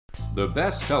The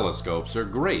best telescopes are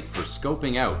great for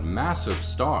scoping out massive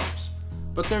stars,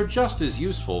 but they're just as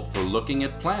useful for looking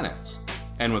at planets.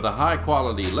 And with a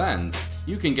high-quality lens,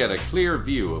 you can get a clear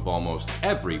view of almost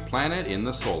every planet in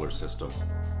the solar system.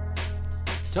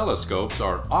 Telescopes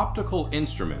are optical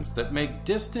instruments that make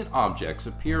distant objects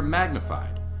appear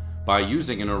magnified by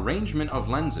using an arrangement of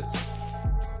lenses.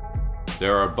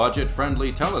 There are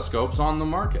budget-friendly telescopes on the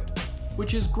market,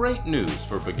 which is great news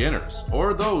for beginners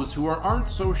or those who aren't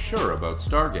so sure about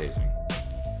stargazing.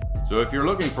 So if you're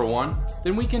looking for one,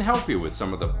 then we can help you with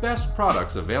some of the best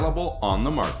products available on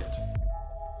the market.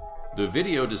 The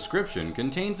video description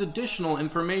contains additional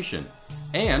information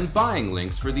and buying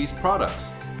links for these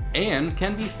products and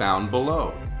can be found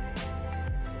below.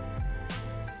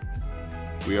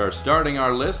 We are starting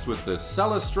our list with the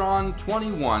Sella Strong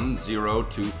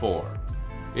 21024.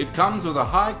 It comes with a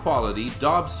high-quality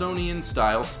Dobsonian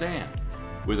style stand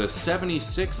with a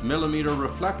 76mm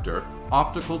reflector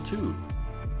optical tube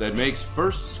that makes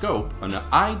first scope an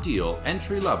ideal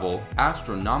entry-level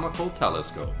astronomical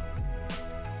telescope.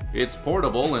 Its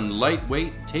portable and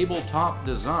lightweight tabletop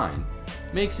design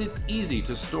makes it easy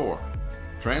to store,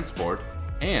 transport,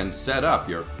 and set up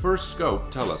your first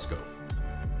scope telescope.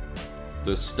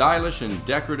 The stylish and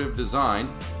decorative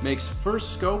design makes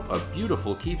first scope a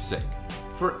beautiful keepsake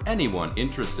for anyone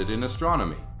interested in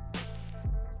astronomy.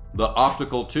 The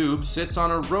optical tube sits on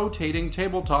a rotating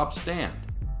tabletop stand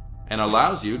and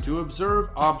allows you to observe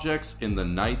objects in the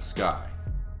night sky.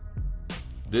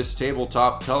 This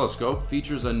tabletop telescope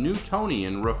features a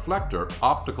Newtonian reflector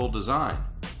optical design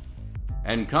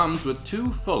and comes with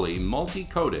two fully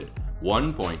multi-coated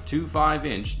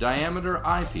 1.25-inch diameter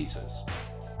eyepieces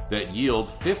that yield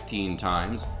 15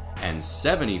 times and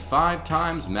 75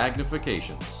 times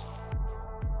magnifications.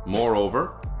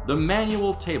 Moreover, the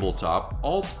manual tabletop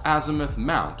alt-azimuth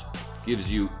mount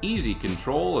gives you easy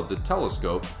control of the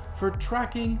telescope for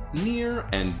tracking near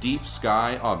and deep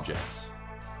sky objects.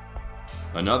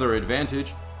 Another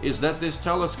advantage is that this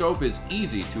telescope is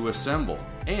easy to assemble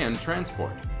and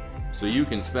transport, so you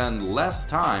can spend less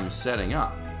time setting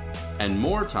up and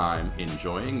more time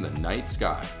enjoying the night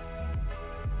sky.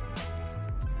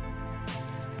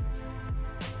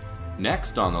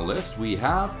 Next on the list we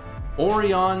have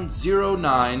Ariane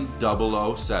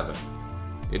ZERO9 007.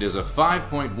 It is a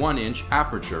 5.1-inch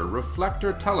aperture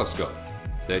reflector telescope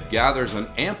that gathers an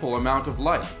ample amount of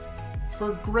light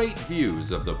for great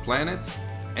views of the planets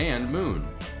and moon,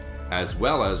 as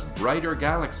well as brighter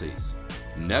galaxies,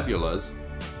 nebulas,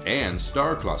 and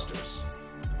star clusters.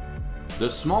 The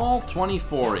small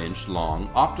 24-inch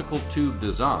long optical tube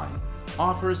design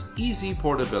offers easy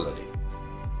portability,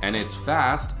 and its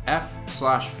fast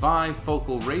f/5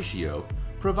 focal ratio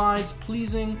provides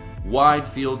pleasing wide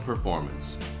field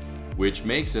performance, which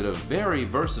makes it a very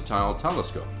versatile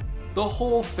telescope the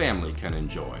whole family can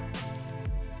enjoy.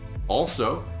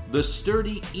 Also, the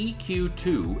sturdy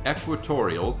EQ2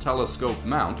 equatorial telescope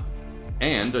mount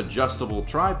and adjustable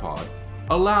tripod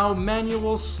allow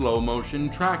manual slow-motion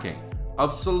tracking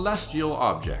of celestial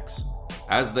objects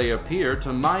as they appear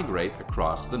to migrate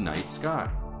across the night sky.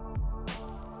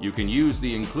 You can use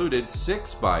the included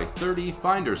 6x30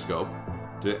 finder scope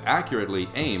to accurately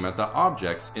aim at the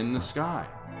objects in the sky,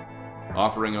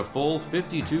 offering a full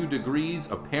 52 degrees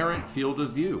apparent field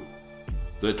of view.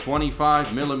 The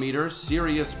 25mm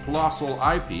Sirius Colossal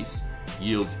eyepiece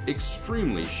yields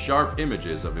extremely sharp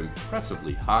images of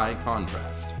impressively high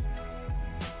contrast.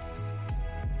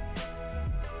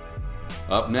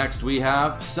 Up next we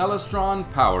have Sella Strong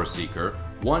Powerseeker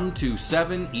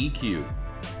 127EQ.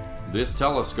 This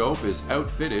telescope is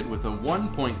outfitted with a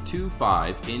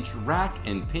 1.25-inch rack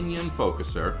and pinion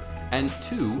focuser and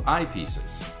two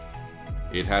eyepieces.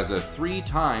 It has a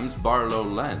 3x Barlow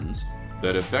lens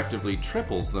that effectively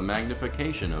triples the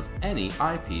magnification of any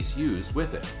eyepiece used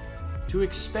with it to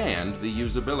expand the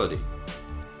usability.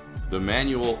 The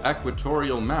manual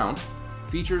equatorial mount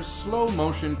features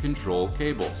slow-motion control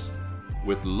cables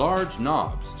with large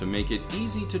knobs to make it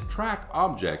easy to track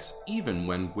objects even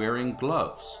when wearing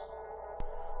gloves.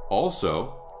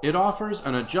 Also, it offers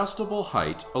an adjustable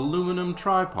height aluminum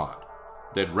tripod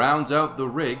that rounds out the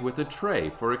rig with a tray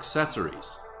for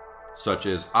accessories, such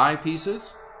as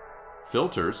eyepieces,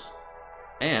 filters,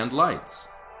 and lights.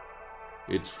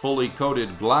 Its fully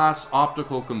coated glass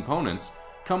optical components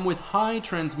come with high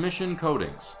transmission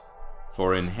coatings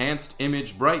for enhanced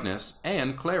image brightness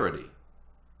and clarity.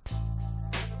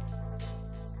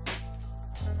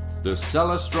 The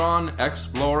Sella Strong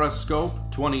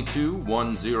Explorascope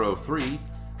 22103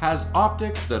 has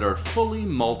optics that are fully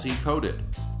multi-coated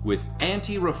with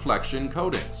anti-reflection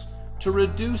coatings to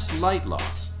reduce light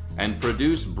loss and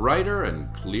produce brighter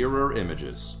and clearer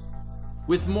images,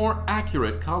 with more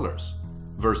accurate colors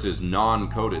versus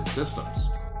non-coded systems.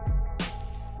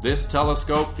 This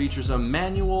telescope features a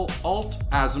manual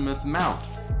alt-azimuth mount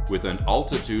with an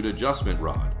altitude adjustment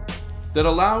rod that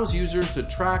allows users to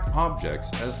track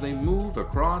objects as they move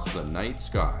across the night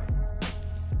sky.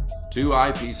 2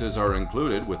 eyepieces are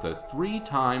included with a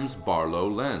 3x Barlow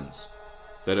lens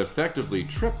that effectively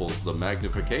triples the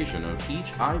magnification of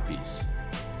each eyepiece.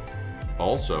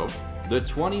 Also, the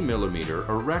 20mm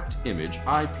erect image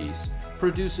eyepiece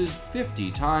produces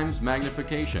 50 times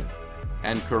magnification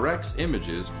and corrects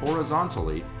images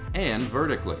horizontally and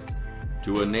vertically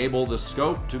to enable the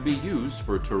scope to be used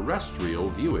for terrestrial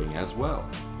viewing as well.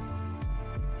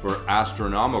 For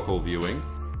astronomical viewing,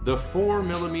 the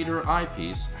 4mm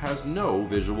eyepiece has no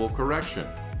visual correction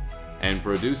and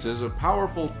produces a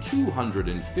powerful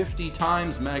 250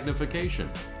 times magnification.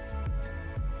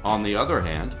 On the other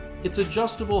hand, its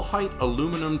adjustable height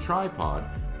aluminum tripod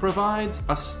provides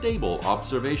a stable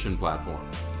observation platform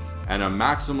and a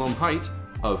maximum height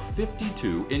of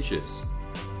 52 inches.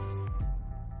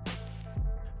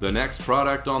 The next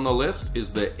product on the list is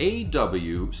the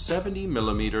AW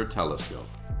 70mm telescope.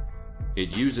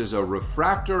 It uses a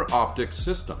refractor optics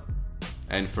system,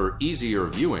 and for easier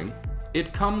viewing,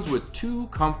 it comes with 2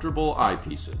 comfortable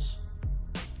eyepieces.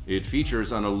 It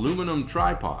features an aluminum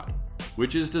tripod,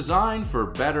 which is designed for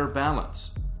better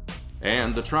balance,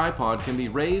 and the tripod can be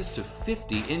raised to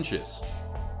 50 inches.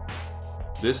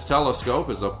 This telescope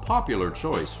is a popular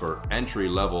choice for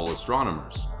entry-level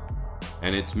astronomers,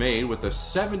 and it's made with a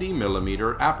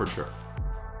 70mm aperture.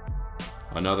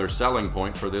 Another selling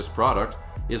point for this product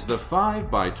is the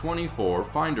 5x24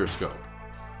 finder scope,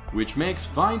 which makes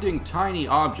finding tiny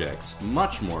objects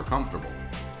much more comfortable.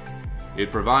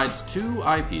 It provides 2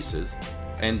 eyepieces,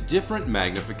 and different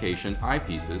magnification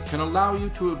eyepieces can allow you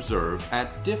to observe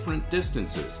at different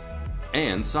distances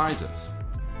and sizes.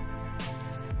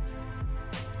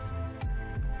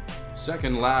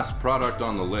 Second last product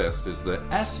on the list is the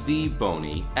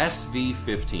SVboni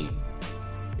SV15.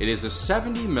 It is a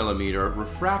 70mm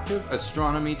refractive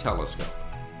astronomy telescope,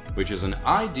 which is an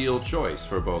ideal choice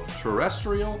for both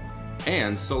terrestrial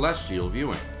and celestial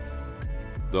viewing.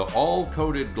 The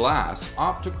all-coated glass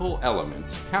optical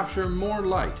elements capture more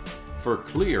light for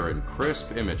clear and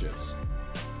crisp images.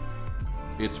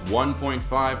 Its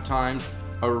 1.5 times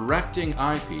erecting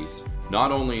eyepiece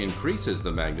not only increases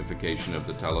the magnification of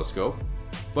the telescope,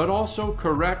 but also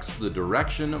corrects the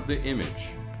direction of the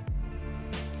image.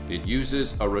 It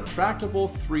uses a retractable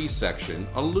 3-section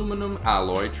aluminum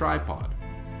alloy tripod,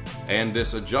 and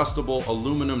this adjustable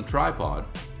aluminum tripod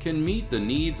can meet the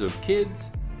needs of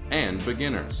kids and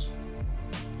beginners.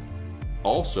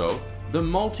 Also, the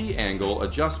multi-angle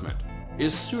adjustment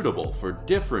is suitable for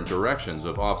different directions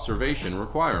of observation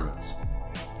requirements.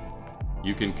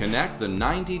 You can connect the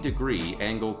 90-degree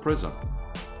angle prism,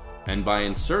 and by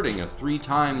inserting a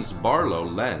 3x Barlow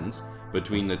lens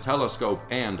between the telescope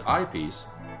and eyepiece,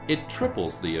 it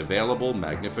triples the available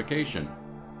magnification.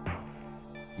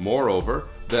 Moreover,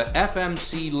 the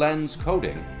FMC lens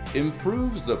coating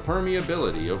improves the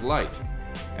permeability of light,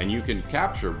 and you can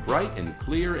capture bright and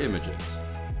clear images.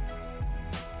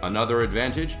 Another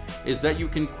advantage is that you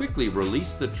can quickly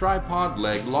release the tripod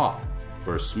leg lock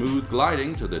for smooth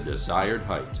gliding to the desired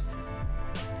height.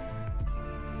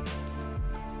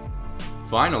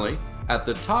 Finally, at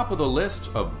the top of the list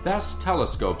of best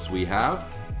telescopes we have,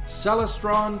 Sella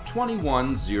Strong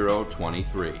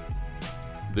 21023.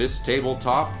 This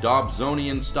tabletop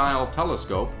Dobsonian-style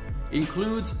telescope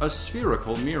includes a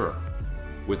spherical mirror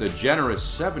with a generous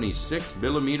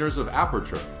 76mm of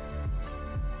aperture.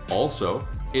 Also,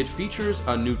 it features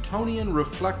a Newtonian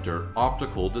reflector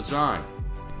optical design,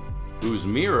 whose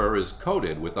mirror is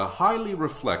coated with a highly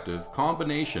reflective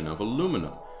combination of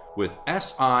aluminum with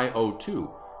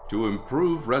SiO2 to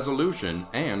improve resolution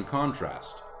and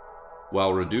contrast,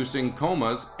 while reducing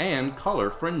comas and color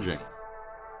fringing.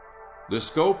 The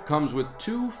scope comes with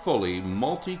 2 fully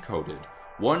multi-coated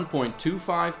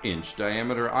 1.25-inch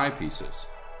diameter eyepieces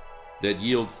that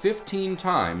yield 15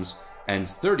 times and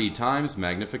 30 times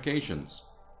magnifications.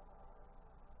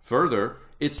 Further,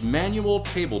 its manual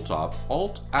tabletop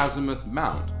alt-azimuth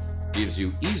mount gives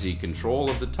you easy control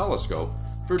of the telescope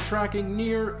for tracking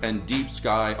near and deep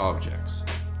sky objects.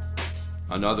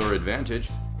 Another advantage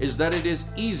is that it is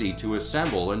easy to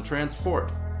assemble and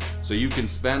transport, so you can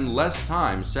spend less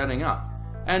time setting up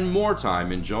and more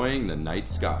time enjoying the night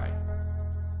sky.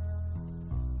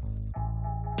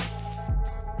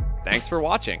 Thanks for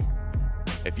watching.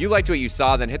 If you liked what you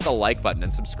saw, then hit the like button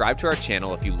and subscribe to our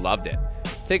channel if you loved it.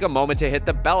 take a moment to hit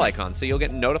the bell icon so you'll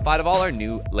get notified of all our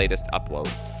latest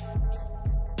uploads.